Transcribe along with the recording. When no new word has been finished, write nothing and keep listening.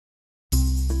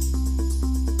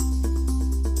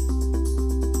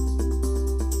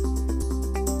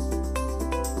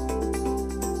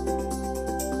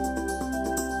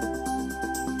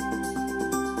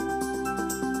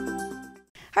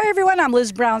everyone. I'm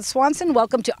Liz Brown Swanson.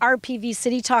 Welcome to RPV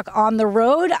City Talk on the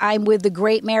Road. I'm with the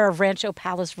great mayor of Rancho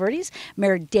Palos Verdes,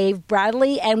 Mayor Dave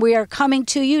Bradley, and we are coming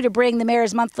to you to bring the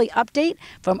mayor's monthly update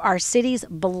from our city's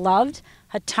beloved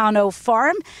Hatano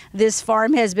Farm. This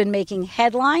farm has been making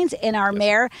headlines, and our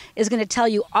mayor is going to tell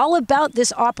you all about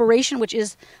this operation, which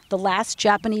is the last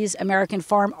Japanese-American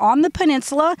farm on the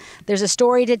peninsula. There's a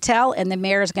story to tell, and the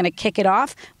mayor is going to kick it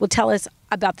off. Will tell us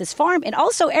about this farm and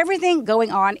also everything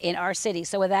going on in our city.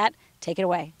 So with that, take it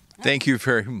away. Thank you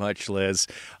very much, Liz.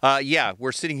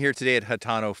 We're sitting here today at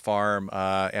Hatano Farm,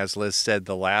 as Liz said,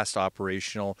 the last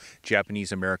operational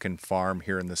Japanese-American farm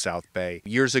here in the South Bay.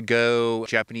 Years ago,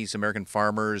 Japanese-American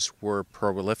farmers were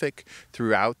prolific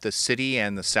throughout the city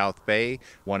and the South Bay,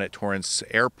 one at Torrance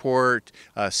Airport,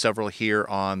 several here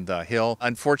on the Hill.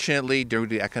 Unfortunately, due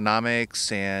to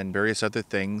economics and various other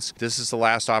things, this is the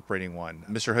last operating one.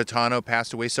 Mr. Hatano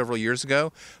passed away several years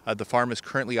ago. The farm is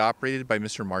currently operated by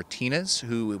Mr. Martinez,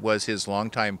 who was his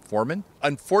longtime foreman.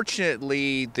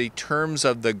 Unfortunately, the terms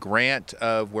of the grant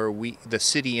of where the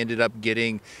city ended up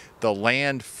getting the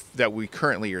land that we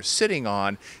currently are sitting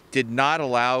on did not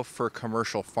allow for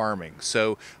commercial farming.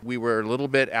 So we were a little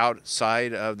bit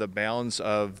outside of the bounds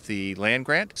of the land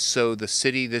grant. So the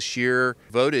city this year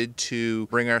voted to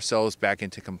bring ourselves back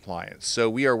into compliance. So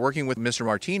we are working with Mr.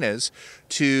 Martinez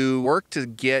to work to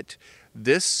get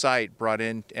this site brought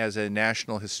in as a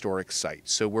National Historic Site.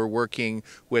 So we're working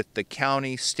with the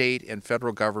county, state, and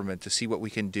federal government to see what we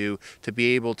can do to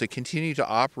be able to continue to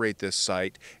operate this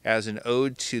site as an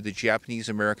ode to the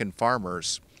Japanese-American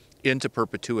farmers into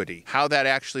perpetuity. How that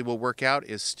actually will work out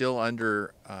is still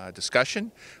under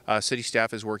discussion. City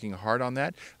staff is working hard on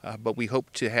that, but we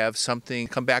hope to have something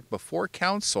come back before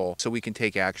council so we can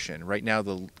take action. Right now,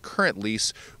 the current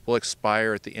lease will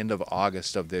expire at the end of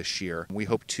August of this year. We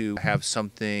hope to have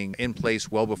something in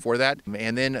place well before that.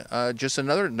 And then just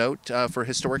another note for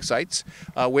historic sites,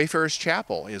 Wayfarers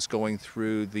Chapel is going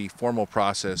through the formal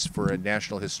process for a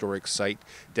National Historic Site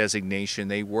designation.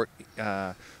 They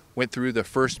went through the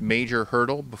first major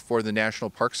hurdle before the National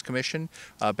Parks Commission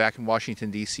back in Washington,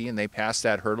 D.C., and they passed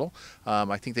that hurdle.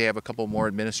 I think they have a couple more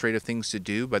administrative things to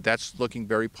do, but that's looking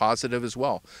very positive as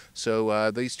well.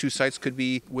 So these two sites could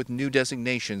be with new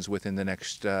designations within the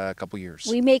next couple years.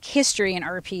 We make history in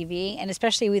RPV, and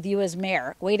especially with you as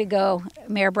mayor. Way to go,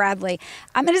 Mayor Bradley.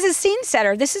 And as a scene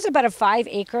setter, this is about a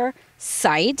 5-acre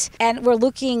site, and we're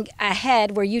looking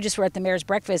ahead where you just were at the mayor's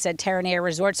breakfast at Terranea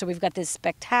Resort, so we've got this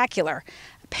spectacular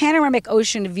panoramic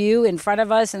ocean view in front of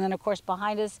us, and then of course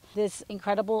behind us this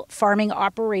incredible farming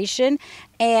operation.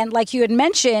 And like you had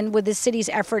mentioned, with the city's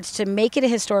efforts to make it a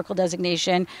historical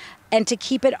designation and to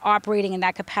keep it operating in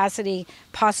that capacity,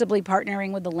 possibly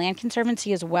partnering with the Land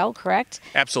Conservancy as well, correct?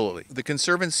 Absolutely. The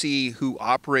Conservancy, who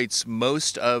operates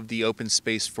most of the open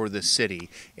space for the city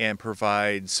and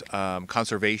provides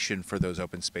conservation for those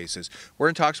open spaces, we're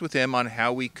in talks with them on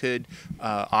how we could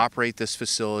operate this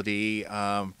facility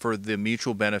for the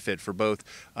mutual benefit for both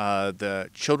the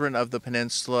children of the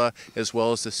peninsula as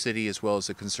well as the city as well as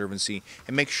the Conservancy,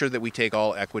 and make sure that we take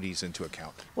all equities into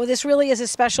account. Well, this really is a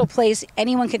special place.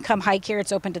 Anyone can come hike here.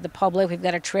 It's open to the public. We've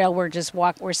got a trail.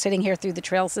 We're sitting here through the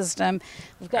trail system.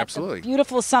 We've got the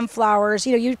beautiful sunflowers.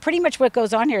 You pretty much what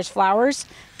goes on here is flowers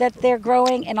that they're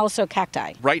growing and also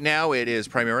cacti. Right now it is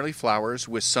primarily flowers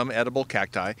with some edible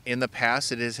cacti. In the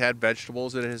past it has had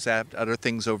vegetables, it has had other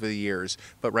things over the years,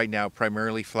 but right now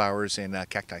primarily flowers and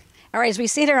cacti. All right, as we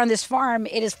sit here on this farm,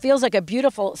 feels like a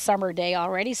beautiful summer day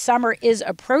already. Summer is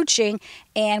approaching,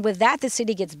 and with that, the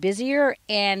city gets busier,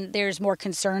 and there's more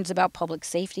concerns about public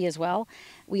safety as well.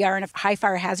 We are in a high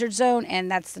fire hazard zone,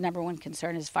 and that's the number one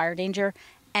concern is fire danger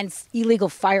and illegal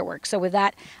fireworks. So with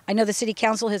that, I know the City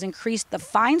Council has increased the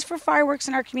fines for fireworks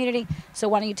in our community. So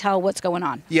why don't you tell what's going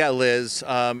on? Yeah, Liz,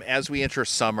 as we enter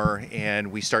summer and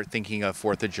we start thinking of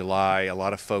 4th of July, a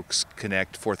lot of folks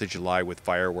connect 4th of July with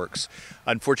fireworks.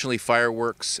 Unfortunately,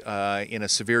 fireworks in a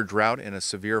severe drought and a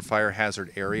severe fire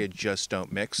hazard area just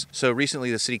don't mix. So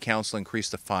recently the City Council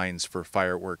increased the fines for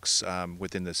fireworks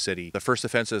within the city. The first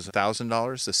offense is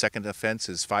 $1,000, the second offense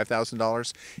is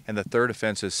 $5,000, and the third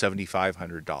offense is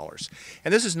 $7,500.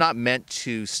 And this is not meant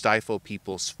to stifle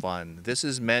people's fun. This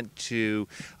is meant to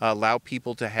allow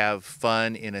people to have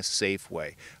fun in a safe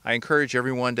way. I encourage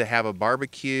everyone to have a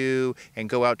barbecue and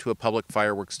go out to a public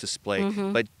fireworks display,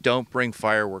 but don't bring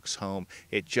fireworks home.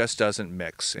 It just doesn't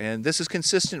mix. And this is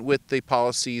consistent with the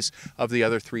policies of the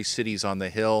other 3 cities on the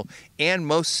Hill and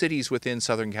most cities within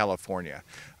Southern California.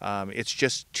 It's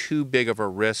just too big of a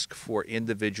risk for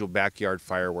individual backyard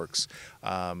fireworks.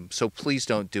 So please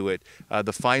don't do it.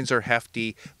 The fines are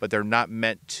hefty, but they're not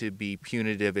meant to be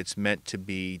punitive. It's meant to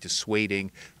be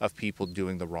dissuading of people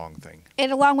doing the wrong thing.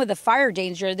 And along with the fire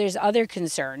danger, there's other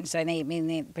concerns.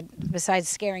 Besides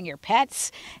scaring your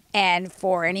pets, and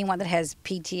for anyone that has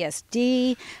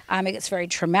PTSD, it's very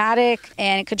traumatic,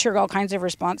 and it could trigger all kinds of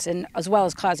response, and as well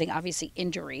as causing obviously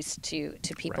injuries to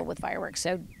people with fireworks.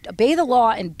 So obey the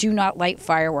law and do not light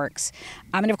fireworks.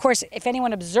 And of course, if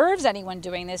anyone observes anyone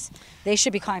doing this, they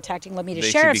should be contacting Lomita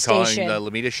Sheriff Station. They should be calling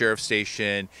the Lomita Sheriff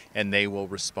Station, and they will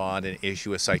respond and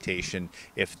issue a citation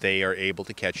if they are able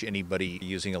to catch anybody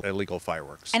using illegal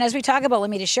fireworks. And as we talk about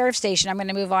Lomita Sheriff Station, I'm going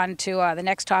to move on to the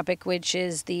next topic, which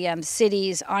is the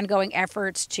city's ongoing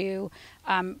efforts to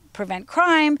prevent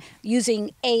crime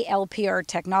using ALPR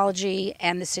technology,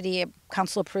 and the city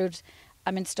council approved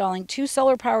installing 2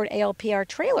 solar-powered ALPR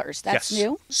trailers. That's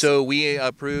new. So we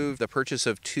approved the purchase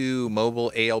of 2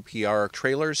 mobile ALPR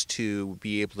trailers to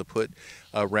be able to put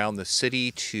around the city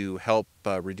to help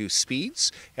reduce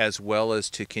speeds, as well as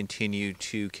to continue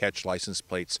to catch license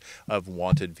plates of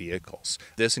wanted vehicles.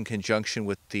 This, in conjunction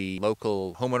with the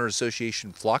local homeowner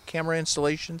association flock camera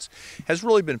installations, has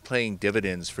really been paying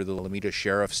dividends for the Lomita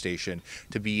Sheriff Station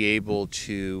to be able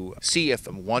to see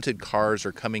if wanted cars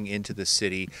are coming into the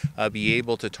city, be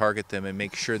able to target them and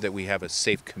make sure that we have a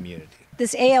safe community.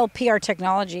 This ALPR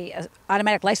technology,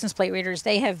 automatic license plate readers,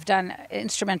 they have done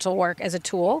instrumental work as a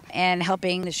tool and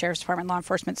helping the Sheriff's Department, law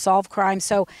enforcement solve crime.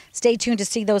 So stay tuned to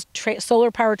see those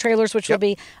solar-powered trailers, which will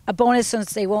be a bonus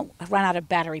since they won't run out of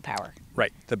battery power.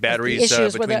 Right. The batteries the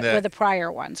issues with the prior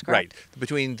ones, correct? Right.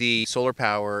 Between the solar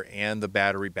power and the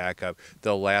battery backup,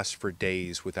 they'll last for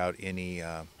days without any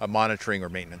monitoring or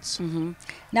maintenance. Mm-hmm.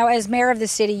 Now, as mayor of the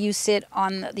city, you sit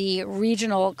on the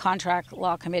Regional Contract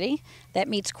Law Committee that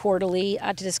meets quarterly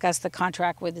to discuss the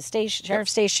contract with the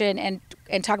Sheriff's Station and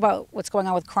talk about what's going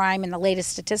on with crime and the latest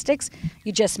statistics.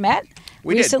 You just met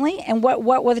recently, and what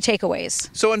were the takeaways?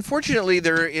 So unfortunately,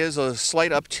 there is a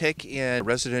slight uptick in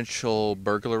residential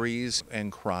burglaries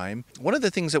and crime. One of the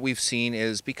things that we've seen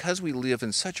is because we live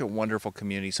in such a wonderful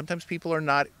community, sometimes people are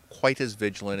not quite as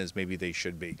vigilant as maybe they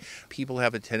should be. People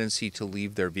have a tendency to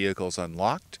leave their vehicles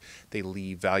unlocked. They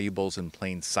leave valuables in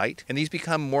plain sight. And these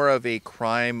become more of a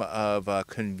crime of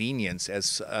convenience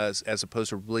as opposed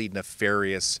to really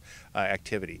nefarious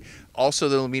activity. Also,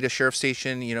 the Lomita Sheriff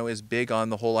Station, is big on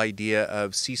the whole idea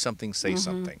of see something, say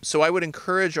something. So I would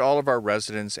encourage all of our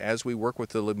residents, as we work with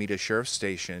the Lomita Sheriff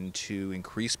Station to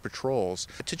increase patrols,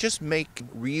 to just make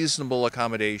reasonable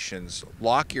accommodations.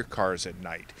 Lock your cars at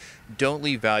night. Don't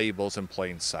leave valuables in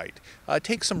plain sight.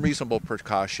 Take some reasonable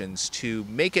precautions to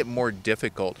make it more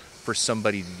difficult for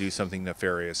somebody to do something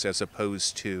nefarious, as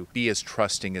opposed to be as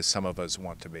trusting as some of us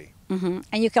want to be. Mm-hmm.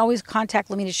 And you can always contact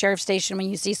Lomita Sheriff Station when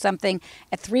you see something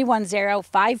at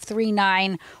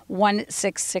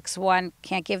 310-539-1661.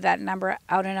 Can't give that number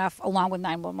out enough, along with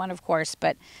 911, of course,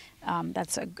 but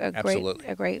that's a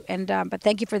great, but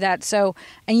thank you for that. So,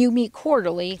 and you meet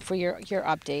quarterly for your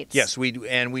updates. Yes, we do,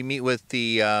 and we meet with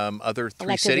the other 3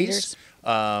 Elected cities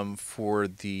for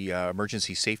the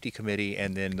Emergency Safety Committee,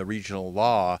 and then the regional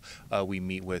law. We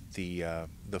meet with the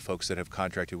folks that have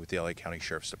contracted with the LA County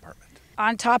Sheriff's Department.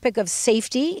 On topic of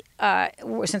safety,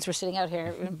 since we're sitting out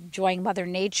here enjoying Mother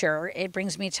Nature, it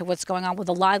brings me to what's going on with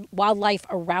the wildlife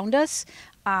around us.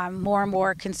 More and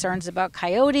more concerns about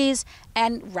coyotes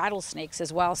and rattlesnakes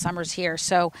as well. Summer's here.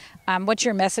 So what's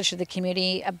your message to the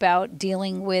community about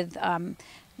dealing with,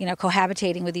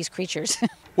 cohabitating with these creatures?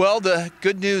 Well, the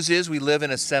good news is we live in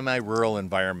a semi-rural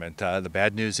environment. The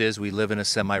bad news is we live in a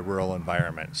semi-rural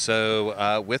environment.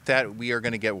 So with that, we are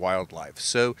going to get wildlife.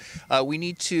 So we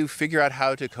need to figure out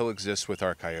how to coexist with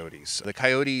our coyotes. The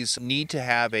coyotes need to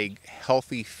have a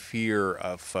healthy fear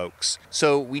of folks.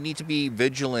 So we need to be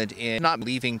vigilant in not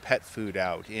leaving pet food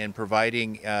out, in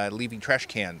providing, leaving trash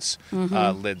cans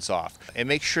lids off, and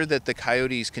make sure that the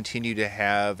coyotes continue to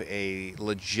have a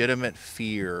legitimate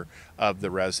fear of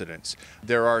the residents.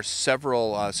 There are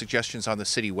several suggestions on the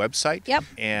city website. Yep.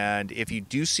 And if you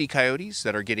do see coyotes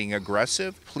that are getting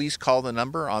aggressive, please call the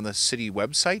number on the city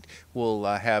website. We'll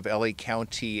have LA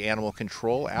County Animal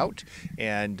Control out,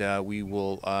 and we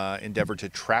will endeavor to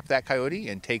trap that coyote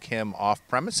and take him off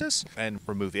premises and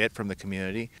remove it from the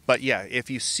community. But yeah,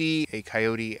 if you see a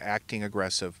coyote acting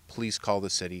aggressive, please call the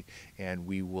city, and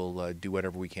we will do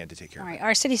whatever we can to take care of it.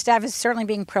 Our city staff is certainly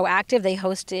being proactive. They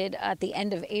hosted at the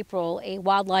end of April a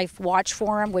wildlife watch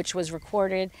forum, which was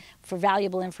recorded for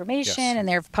valuable information, and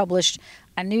they've published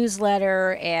a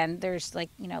newsletter, and there's like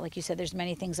you said, there's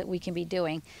many things that we can be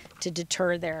doing to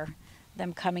deter their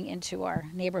them coming into our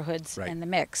neighborhoods Right. in the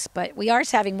mix. But we are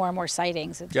having more and more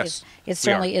sightings. Yes, It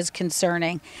certainly is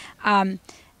concerning.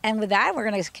 And with that, we're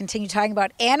going to continue talking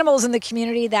about animals in the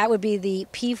community. That would be the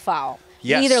peafowl.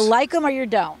 Yes. You either like them or you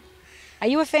don't. Are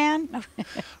you a fan?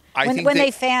 when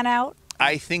they fan out?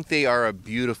 I think they are a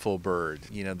beautiful bird.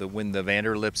 You know, when the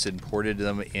Vanderlips imported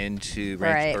them into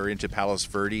Right. into Palos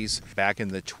Verdes back in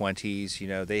the 20s, you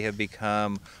know, they have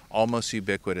become almost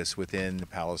ubiquitous within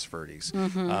Palos Verdes.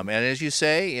 And as you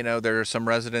say, you know, there are some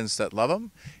residents that love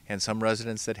them and some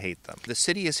residents that hate them. The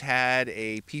city has had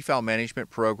a peafowl management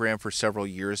program for several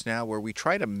years now where we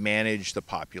try to manage the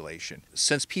population.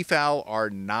 Since peafowl are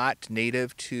not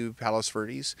native to Palos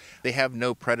Verdes, they have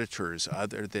no predators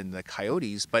other than the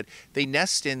coyotes, but they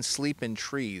nest and sleep in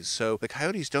trees. So the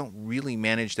coyotes don't really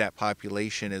manage that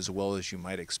population as well as you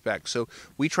might expect. So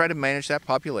we try to manage that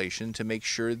population to make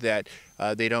sure that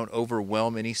they don't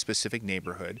overwhelm any specific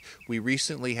neighborhood. We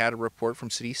recently had a report from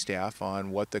city staff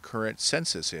on what the current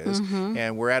census is,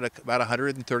 and we're at about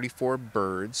 134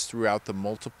 birds throughout the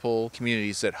multiple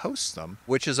communities that host them,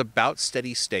 which is about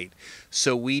steady state.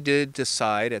 So we did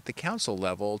decide at the council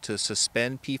level to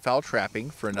suspend peafowl trapping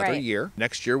for another Right. year.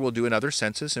 Next year we'll do another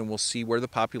census and we'll see where the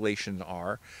population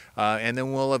are, and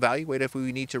then we'll evaluate if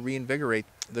we need to reinvigorate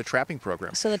the trapping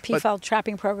program. So the peafowl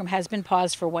trapping program has been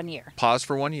paused for 1 year. Pause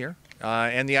for 1 year.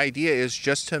 And the idea is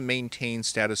just to maintain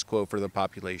status quo for the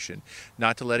population,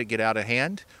 not to let it get out of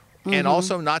hand, and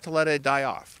also not to let it die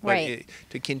off, but Right.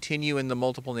 to continue in the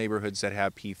multiple neighborhoods that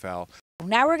have peafowl.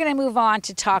 Now we're going to move on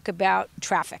to talk about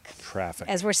traffic. Traffic.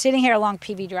 As we're sitting here along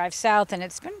PV Drive South, and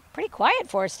it's been pretty quiet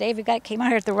for us, Dave. Came out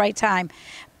here at the right time.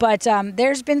 But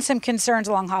there's been some concerns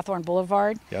along Hawthorne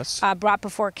Boulevard. Yes. Brought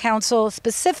before council,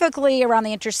 specifically around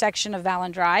the intersection of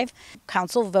Vallon Drive.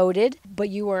 Council voted, but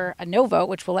you were a no vote,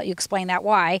 which we'll let you explain that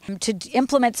why, to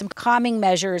implement some calming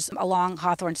measures along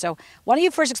Hawthorne. So why don't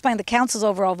you first explain the council's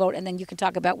overall vote, and then you can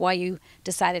talk about why you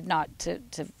decided not to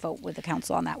vote with the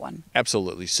council on that one.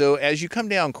 Absolutely. So as you come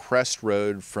down Crest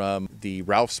Road from the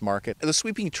Ralph's Market, the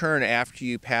sweeping turn after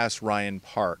you pass Ryan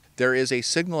Park, there is a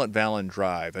signal at Vallon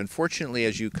Drive. Unfortunately,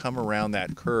 as you come around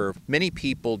that curve, many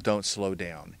people don't slow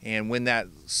down. And when that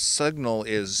signal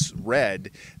is red,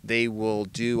 they will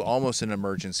do almost an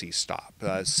emergency stop.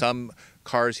 Some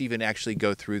cars even actually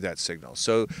go through that signal.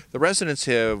 So the residents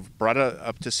have brought it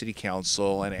up to City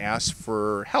Council and asked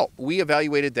for help. We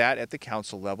evaluated that at the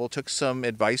council level, took some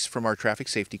advice from our Traffic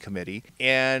Safety Committee,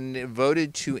 and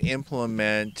voted to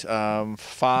implement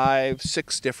 5,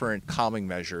 6 different calming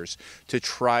measures to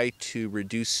try to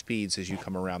reduce speeds as you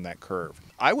come around that curve.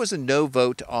 I was a no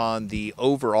vote on the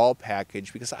overall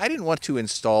package because I didn't want to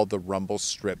install the rumble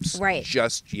strips Right.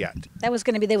 just yet. That was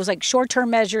going to be, there was like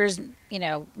short-term measures, you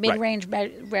know, mid-range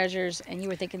measures, and you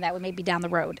were thinking that would maybe down the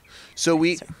road. So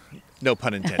no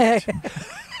pun intended.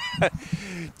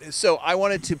 So I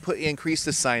wanted to increase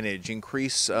the signage,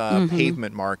 increase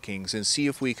pavement markings, and see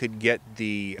if we could get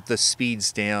the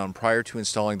speeds down prior to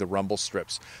installing the rumble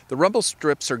strips. The rumble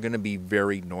strips are going to be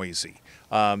very noisy.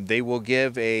 They will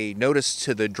give a notice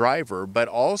to the driver, but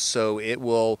also it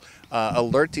will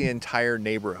alert the entire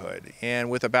neighborhood. And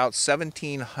with about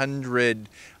 1,700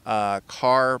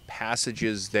 car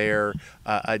passages there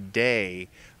a day,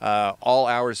 all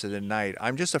hours of the night,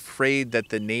 I'm just afraid that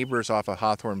the neighbors off of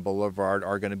Hawthorne Boulevard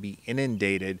are going to be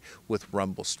inundated with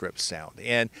rumble strip sound.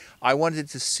 And I wanted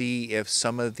to see if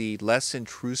some of the less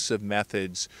intrusive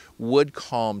methods would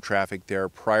calm traffic there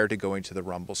prior to going to the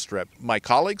rumble strip. My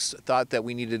colleagues thought that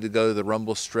we needed to go to the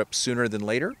rumble strip sooner than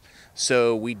later,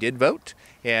 so we did vote.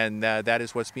 And that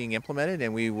is what's being implemented,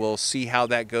 and we will see how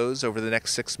that goes over the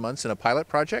next 6 months in a pilot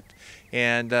project.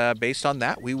 And based on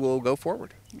that, we will go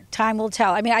forward. Time will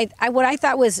tell. I mean, what I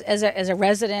thought was, as a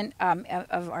resident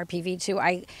of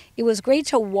RPV2, it was great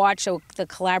to watch the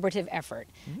collaborative effort.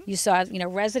 You saw,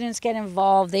 residents get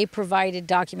involved. They provided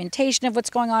documentation of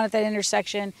what's going on at that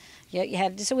intersection.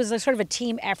 It was sort of a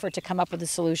team effort to come up with the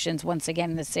solutions once again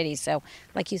in the city. So,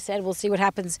 like you said, we'll see what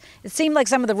happens. It seemed like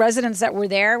some of the residents that were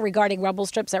there regarding rumble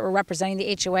strips that were representing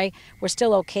the HOA were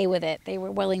still okay with it. They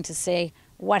were willing to say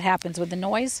what happens with the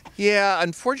noise. Yeah,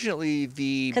 unfortunately,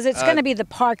 because it's going to be the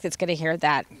park that's going to hear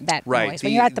that right. noise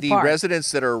when you're at the park. The residents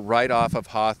that are right off of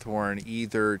Hawthorne,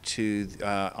 either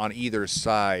on either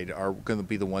side, are going to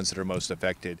be the ones that are most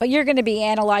affected. But you're going to be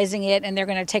analyzing it, and they're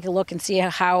going to take a look and see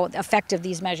how effective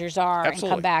these measures are. Absolutely.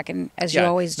 And come back, and as you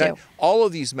always do. All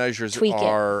of these measures Tweak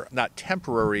are not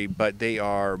temporary, but they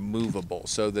are movable.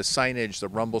 So the signage, the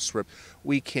rumble strip,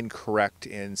 we can correct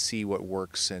and see what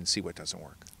works and see what doesn't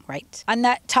work. Right. On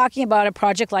that, talking about a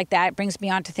project like that brings me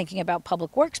on to thinking about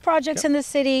public works projects in the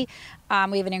city.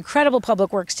 We have an incredible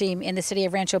public works team in the city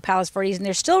of Rancho Palos Verdes, and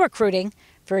they're still recruiting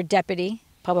for a deputy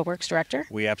public works director.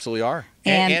 We absolutely are.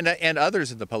 And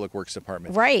others in the Public Works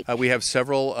Department. Right. We have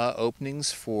several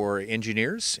openings for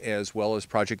engineers as well as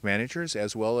project managers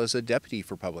as well as a deputy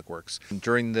for Public Works.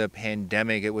 During the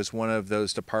pandemic, it was one of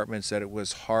those departments that it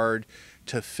was hard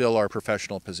to fill our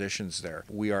professional positions there.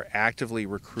 We are actively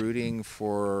recruiting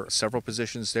for several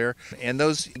positions there, and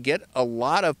those get a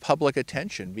lot of public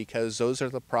attention because those are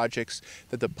the projects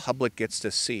that the public gets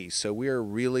to see. So we are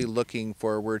really looking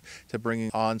forward to bringing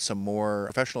on some more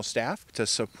professional staff to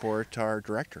support our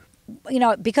director. You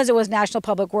know, because it was National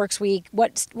Public Works Week,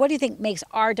 what do you think makes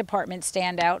our department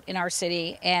stand out in our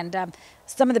city? And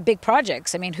some of the big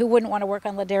projects. I mean, who wouldn't want to work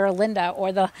on Ladera Linda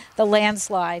or the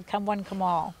landslide? Come one, come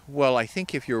all. Well, I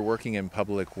think if you're working in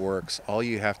public works, all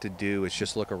you have to do is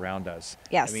just look around us.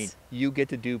 Yes. I mean, you get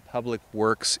to do public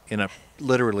works in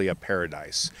literally a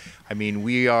paradise. I mean,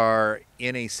 we are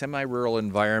in a semi-rural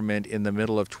environment in the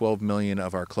middle of 12 million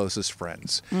of our closest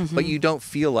friends, but you don't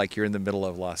feel like you're in the middle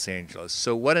of Los Angeles.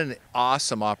 So what an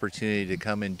awesome opportunity to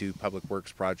come and do public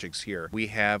works projects here. We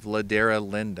have Ladera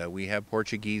Linda, we have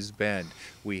Portuguese Bend,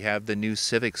 we have the new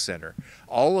Civic Center.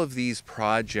 All of these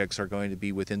projects are going to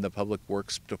be within the Public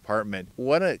Works Department.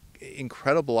 What an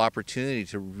incredible opportunity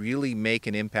to really make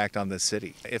an impact on the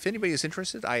city. If anybody is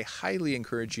interested, I highly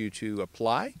encourage you to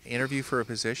apply, interview for a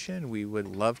position. We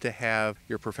would love to have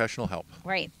your professional help.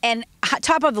 Right. And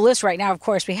top of the list right now, of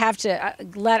course, we have to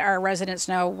let our residents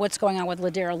know what's going on with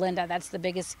Ladera Linda. That's the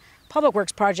biggest public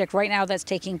works project right now that's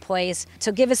taking place.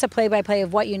 So give us a play-by-play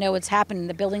of what you know what's happening.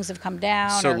 The buildings have come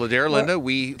down. So Ladera Linda,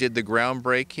 we did the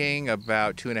groundbreaking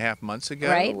about 2.5 months ago.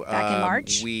 Right, back in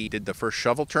March. We did the first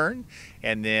shovel turn,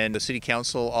 and then the City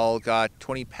Council all got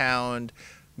 20-pound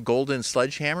golden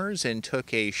sledgehammers and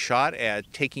took a shot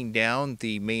at taking down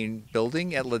the main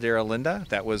building at Ladera Linda.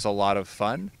 That was a lot of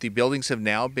fun. The buildings have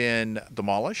now been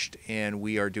demolished, and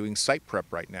we are doing site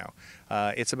prep right now.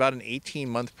 It's about an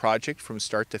 18-month project from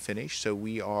start to finish, so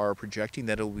we are projecting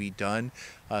that it will be done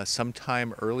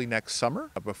sometime early next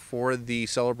summer before the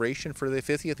celebration for the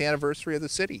 50th anniversary of the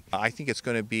city. I think it's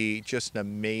going to be just an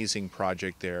amazing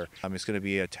project there. It's going to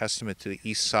be a testament to the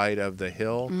east side of the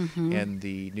hill, and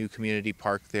the new community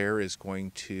park there is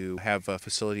going to have a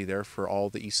facility there for all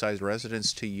the east side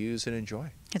residents to use and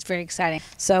enjoy. It's very exciting.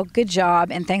 So good job,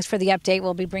 and thanks for the update.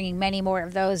 We'll be bringing many more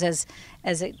of those as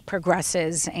it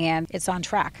progresses, and it's on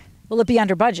track. Will it be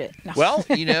under budget? No. Well,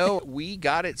 you know, we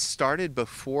got it started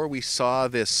before we saw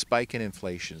this spike in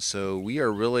inflation. So we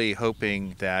are really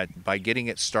hoping that by getting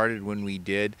it started when we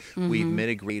did, we've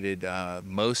mitigated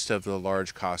most of the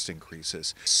large cost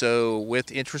increases. So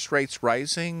with interest rates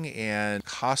rising and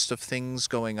cost of things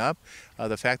going up,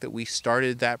 the fact that we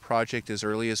started that project as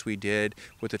early as we did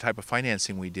with the type of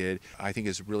financing we did, I think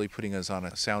is really putting us on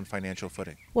a sound financial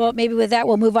footing. Well, maybe with that,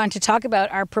 we'll move on to talk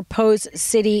about our proposed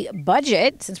city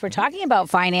budget. Since we're talking about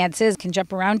finances, can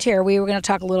jump around here. We were going to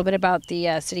talk a little bit about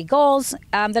the city goals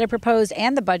that are proposed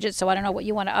and the budget. So I don't know what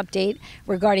you want to update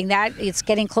regarding that. It's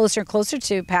getting closer and closer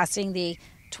to passing the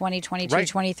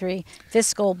 2022-23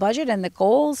 fiscal budget and the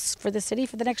goals for the city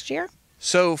for the next year.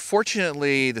 So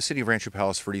fortunately, the city of Rancho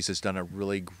Palos Verdes has done a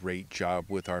really great job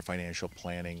with our financial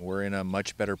planning. We're in a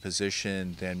much better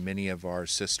position than many of our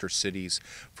sister cities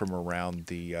from around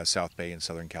the South Bay in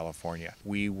Southern California.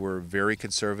 We were very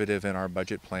conservative in our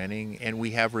budget planning, and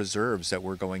we have reserves that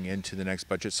we're going into the next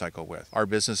budget cycle with. Our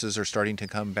businesses are starting to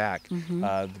come back.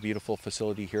 The beautiful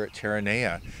facility here at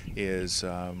Terranea is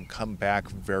come back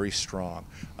very strong.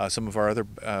 Some of our other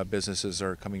businesses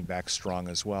are coming back strong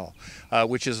as well,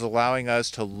 which is allowing us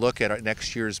to look at our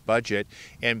next year's budget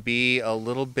and be a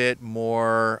little bit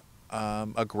more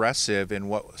aggressive in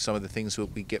what some of the things that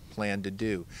we get planned to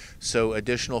do. So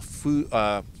additional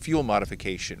fuel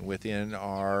modification within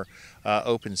our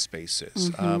open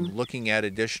spaces, looking at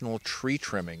additional tree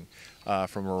trimming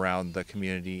from around the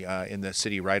community in the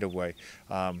city right of way,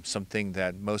 something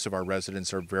that most of our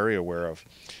residents are very aware of.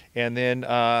 And then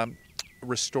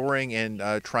restoring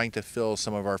and trying to fill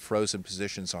some of our frozen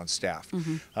positions on staff.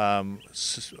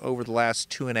 Over the last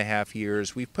 2.5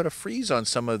 years, we've put a freeze on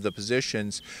some of the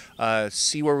positions,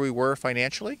 see where we were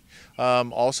financially.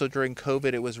 Also during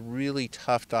COVID, it was really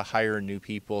tough to hire new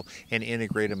people and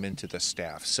integrate them into the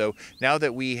staff. So now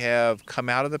that we have come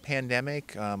out of the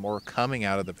pandemic, or coming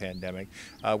out of the pandemic,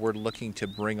 we're looking to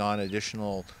bring on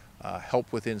additional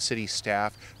help within city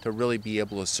staff to really be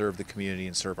able to serve the community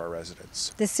and serve our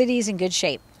residents. The city is in good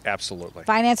shape. Absolutely.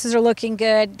 Finances are looking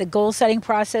good. The goal setting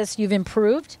process you've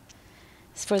improved.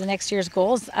 for the next year's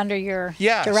goals under your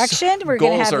Yes. direction. We're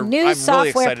going to have a new I'm really software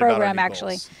excited about our program, new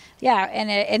actually. goals. Yeah, and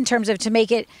in terms of to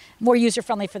make it more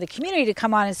user-friendly for the community to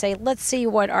come on and say, let's see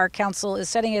what our council is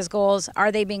setting as goals.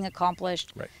 Are they being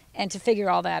accomplished? Right. And to figure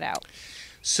all that out.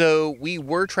 So we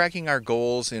were tracking our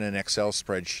goals in an Excel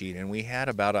spreadsheet, and we had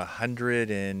about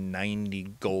 190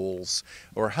 goals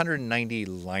or 190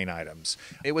 line items.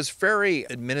 It was very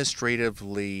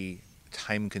administratively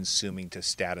time consuming to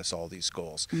status all these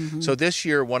goals. So this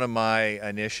year, one of my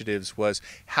initiatives was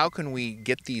how can we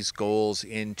get these goals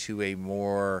into a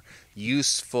more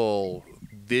useful,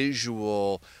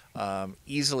 visual,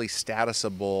 easily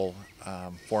statusable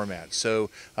format. So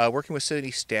working with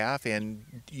city staff and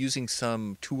using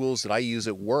some tools that I use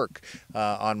at work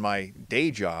on my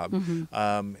day job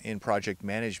in project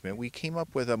management, we came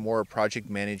up with a more project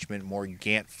management, more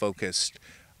Gantt focused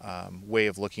way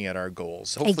of looking at our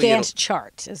goals. Hopefully a Gantt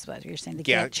chart is what you're saying, the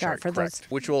Gantt chart for correct.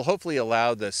 those. Which will hopefully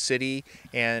allow the city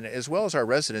and as well as our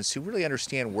residents to really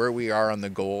understand where we are on the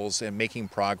goals and making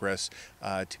progress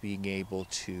to being able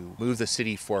to move the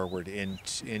city forward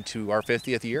into our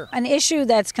 50th year. An issue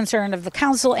that's concern of the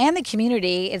council and the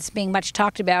community, it's being much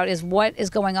talked about, is what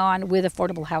is going on with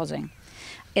affordable housing.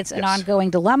 It's an ongoing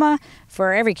dilemma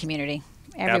for every community,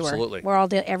 everywhere.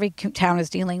 Absolutely. Every town is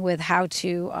dealing with how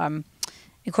to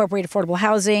incorporate affordable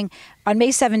housing. On May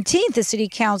 17th, the City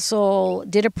Council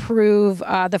did approve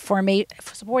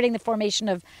supporting the formation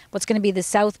of what's going to be the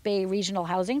South Bay Regional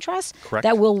Housing Trust. Correct.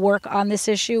 That will work on this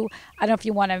issue. I don't know if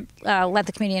you want to let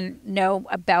the community know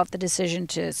about the decision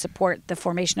to support the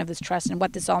formation of this trust and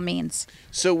what this all means.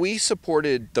 So we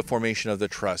supported the formation of the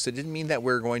trust. It didn't mean that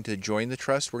we're going to join the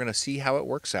trust. We're going to see how it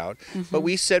works out. But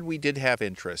we said we did have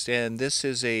interest. And this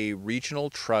is a regional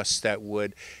trust that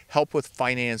would help with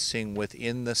financing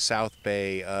within the South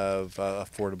Bay of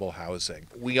affordable housing.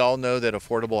 We all know that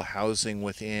affordable housing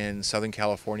within Southern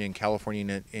California and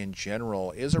California in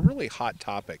general is a really hot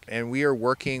topic. And we are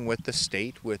working with the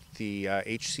state, with the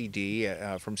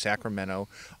HCD from Sacramento,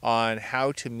 on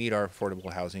how to meet our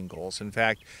affordable housing goals. In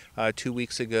fact, 2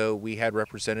 weeks ago, we had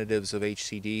representatives of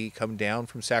HCD come down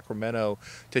from Sacramento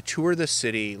to tour the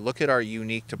city, look at our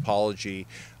unique topology,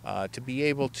 to be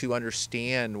able to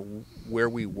understand where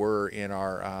we were in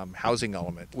our housing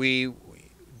element. We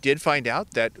did find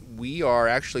out that we are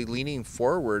actually leaning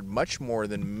forward much more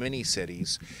than many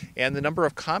cities, and the number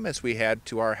of comments we had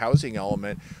to our housing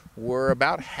element were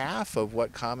about half of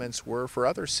what comments were for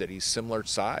other cities similar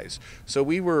size. So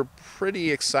we were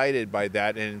pretty excited by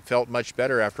that and felt much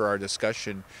better after our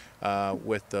discussion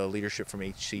with the leadership from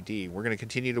HCD. We're going to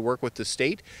continue to work with the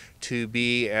state to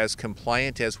be as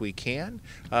compliant as we can,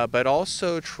 but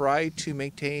also try to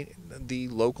maintain the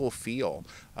local feel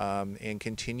and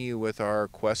continue with our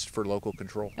quest for local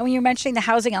control. And when you're mentioning the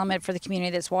housing element for the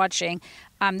community that's watching,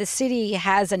 the city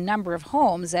has a number of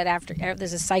homes that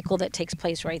there's a cycle that takes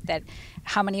place, right? That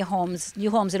how many homes, new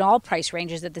homes in all price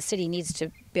ranges that the city needs to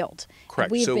build.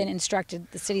 Correct. And we've been instructed,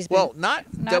 the city's been... Well, not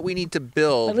that we need to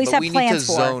build, at least but have we need to plans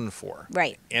for. zone for.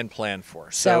 Right. And plan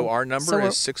for. So our number we're-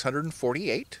 is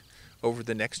 648 over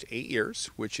the next 8 years,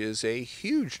 which is a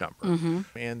huge number.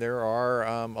 And there are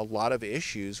a lot of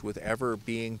issues with ever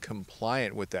being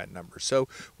compliant with that number. So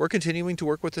we're continuing to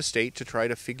work with the state to try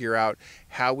to figure out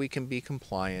how we can be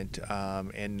compliant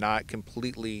and not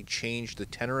completely change the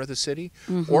tenor of the city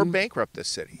or bankrupt the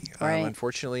city. Right.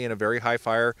 Unfortunately, in a very high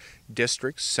fire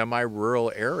district,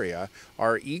 semi-rural area,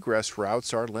 our egress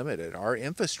routes are limited. Our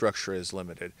infrastructure is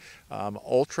limited.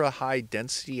 Ultra high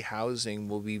density housing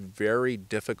will be very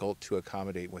difficult to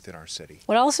accommodate within our city.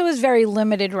 What also is very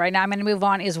limited right now, I'm going to move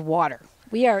on, is water.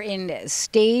 We are in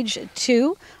stage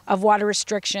 2 of water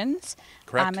restrictions.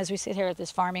 Correct. As we sit here at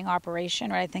this farming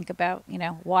operation, right, I think about,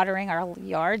 watering our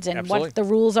yards and Absolutely. what the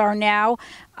rules are now.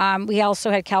 We also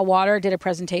had Cal Water did a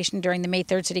presentation during the May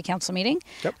 3rd City Council meeting,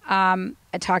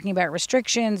 talking about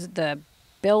restrictions, the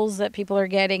bills that people are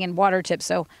getting, and water tips.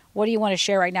 So what do you want to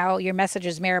share right now? Your message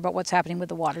is, Mayor, about what's happening with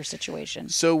the water situation.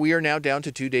 So we are now down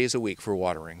to 2 days a week for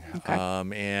watering. Okay.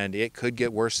 And it could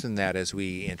get worse than that as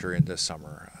we enter into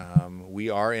summer. We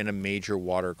are in a major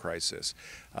water crisis.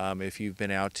 If you've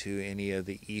been out to any of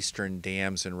the eastern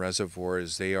dams and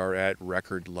reservoirs, they are at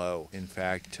record low. In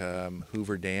fact,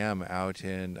 Hoover Dam out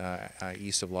in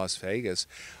east of Las Vegas,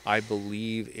 I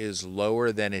believe is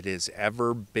lower than it has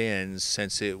ever been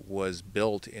since it was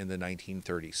built in the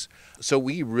 1930s. So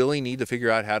we really need to figure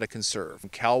out how to conserve.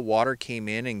 Cal Water came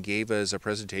in and gave us a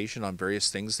presentation on various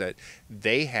things that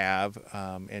they have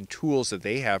and tools that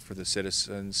they have for the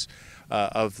citizens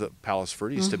of the Palos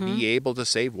Verdes to be able to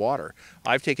save water.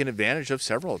 I've taken advantage of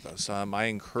several of those. I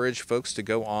encourage folks to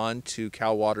go on to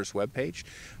Cal Water's webpage,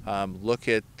 look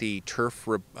at the turf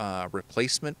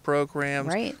replacement programs,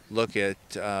 Right. look at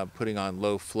putting on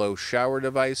low flow shower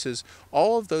devices,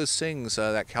 all of those things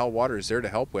that Cal Water is there to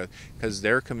help with, because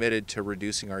they're committed to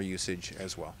reducing our usage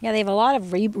as well. Yeah, they have a lot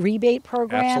of rebate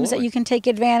programs Absolutely. that you can take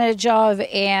advantage of,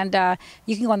 and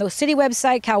you can go on the city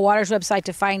website, Cal Water's website,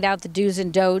 to find out the do's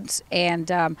and don'ts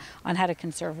and on how to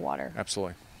conserve water.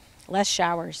 Absolutely. Less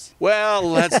showers. Well,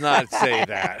 let's not say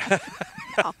that.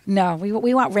 No,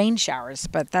 we want rain showers,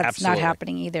 but that's Absolutely. not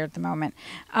happening either at the moment.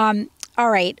 All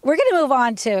right, we're going to move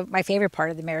on to my favorite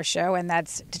part of the Mayor's Show, and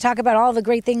that's to talk about all the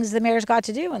great things the mayor's got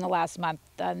to do in the last month.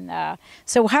 And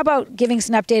so how about giving us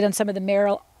an update on some of the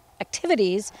mayoral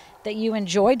activities that you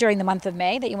enjoyed during the month of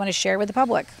May that you want to share with the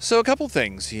public? So a couple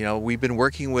things. We've been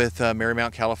working with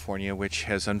Marymount, California, which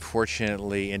has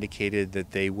unfortunately indicated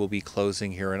that they will be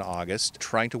closing here in August,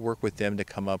 trying to work with them to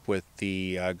come up with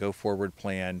the go-forward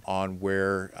plan on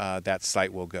where that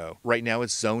site will go. Right now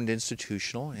it's zoned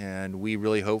institutional, and we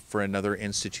really hope for another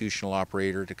institutional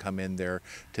operator to come in there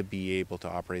to be able to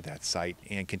operate that site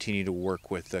and continue to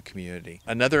work with the community.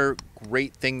 Another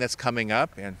great thing that's coming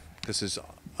up, and this is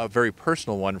a very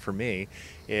personal one for me,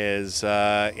 is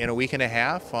in a week and a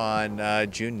half on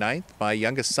June 9th, my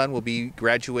youngest son will be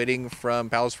graduating from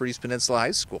Palos Verdes Peninsula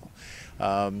High School.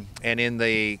 And in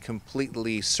the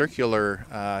completely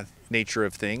circular nature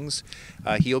of things,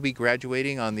 he'll be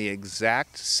graduating on the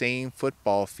exact same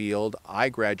football field I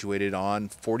graduated on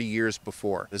 40 years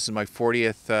before. This is my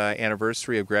 40th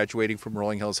anniversary of graduating from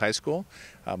Rolling Hills High School.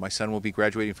 My son will be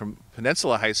graduating from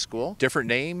Peninsula High School. Different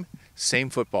name, same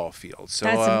football field. So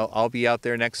I'll be out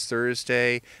there next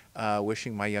Thursday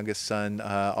wishing my youngest son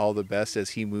all the best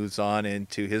as he moves on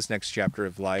into his next chapter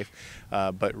of life.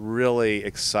 But really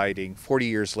exciting, 40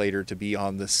 years later, to be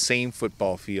on the same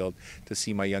football field to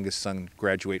see my youngest son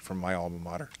graduate from my alma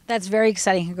mater. That's very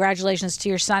exciting. Congratulations to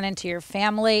your son and to your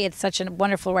family. It's such a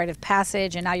wonderful rite of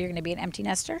passage, and now you're going to be an empty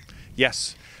nester?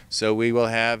 Yes. So we will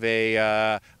have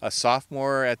a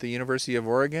sophomore at the University of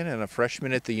Oregon and a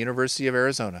freshman at the University of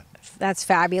Arizona. That's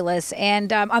fabulous.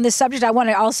 And on this subject, I want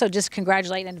to also just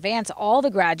congratulate in advance all the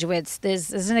graduates.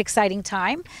 This is an exciting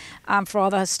time for all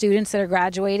the students that are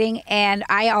graduating. And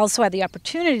I also had the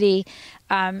opportunity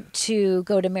to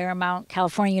go to Marymount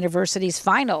California University's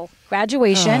final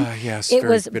graduation. Yes, it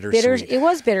very was bittersweet. It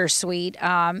was bittersweet.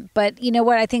 But you know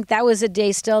what? I think that was a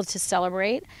day still to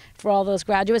celebrate for all those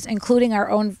graduates, including our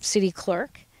own city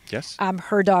clerk. Yes.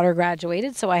 Her daughter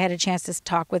graduated, so I had a chance to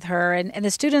talk with her. And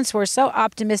the students were so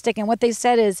optimistic. And what they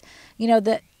said is,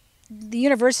 the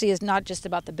university is not just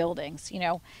about the buildings,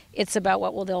 it's about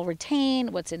what they'll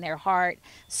retain, what's in their heart.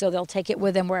 So they'll take it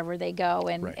with them wherever they go.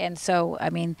 And, right. and so,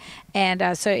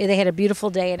 so they had a beautiful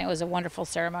day, and it was a wonderful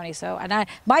ceremony. So,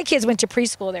 my kids went to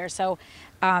preschool there. So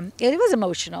it was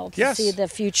emotional to see the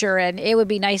future, and it would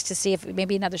be nice to see if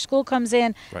maybe another school comes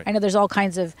in. Right. I know there's all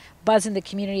kinds of buzz in the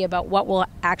community about what will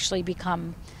actually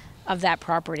become of that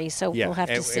property. So we'll have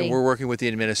to see. And we're working with the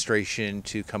administration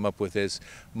to come up with as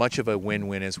much of a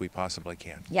win-win as we possibly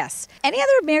can. Yes. Any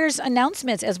other mayor's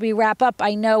announcements as we wrap up?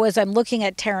 I know as I'm looking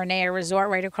at Terranea Resort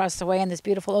right across the way in this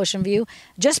beautiful ocean view,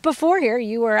 just before here,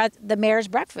 you were at the mayor's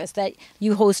breakfast that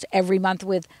you host every month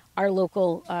with our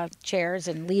local chairs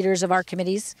and leaders of our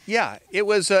committees. Yeah, it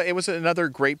was another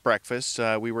great breakfast.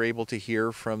 We were able to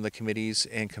hear from the committees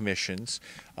and commissions,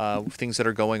 things that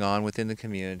are going on within the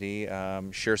community,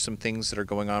 share some things that are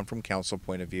going on from council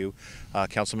point of view.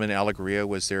 Councilman Alegria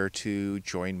was there to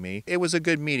join me. It was a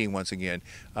good meeting once again.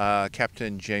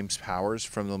 Captain James Powers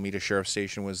from the Lomita Sheriff's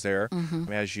Station was there,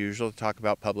 as usual, to talk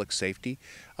about public safety.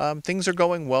 Things are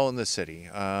going well in the city.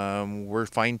 We're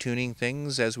fine-tuning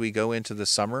things as we go into the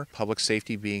summer. Public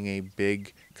safety being a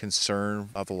big concern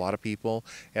of a lot of people,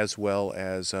 as well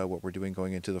as what we're doing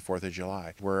going into the 4th of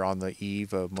July. We're on the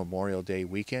eve of Memorial Day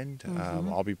weekend.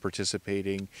 I'll be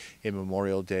participating in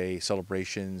Memorial Day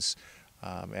celebrations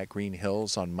at Green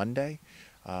Hills on Monday.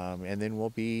 And then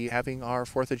we'll be having our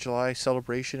 4th of July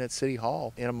celebration at City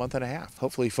Hall in a month and a half.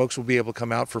 Hopefully folks will be able to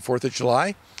come out for 4th of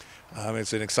July.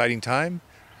 It's an exciting time.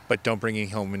 But don't bring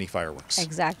home any fireworks.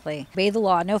 Exactly. Obey the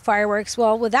law. No fireworks.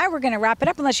 Well, with that, we're going to wrap it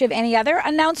up unless you have any other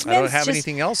announcements. I don't have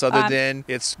anything else other than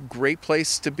it's a great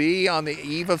place to be on the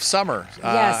eve of summer.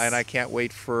 Yes. And I can't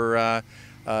wait for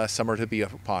summer to be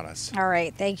upon us. All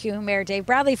right. Thank you, Mayor Dave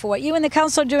Bradley, for what you and the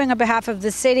council are doing on behalf of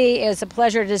the city. It's a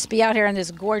pleasure to just be out here on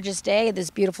this gorgeous day at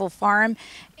this beautiful farm.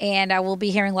 And I will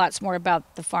be hearing lots more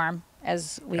about the farm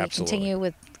as we continue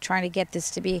with trying to get this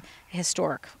to be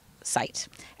historic. site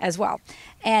as well.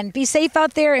 And be safe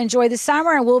out there. Enjoy the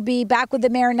summer, and we'll be back with the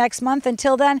mayor next month.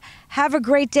 Until then, have a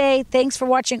great day. Thanks for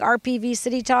watching RPV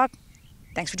City Talk.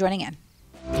 Thanks for joining in.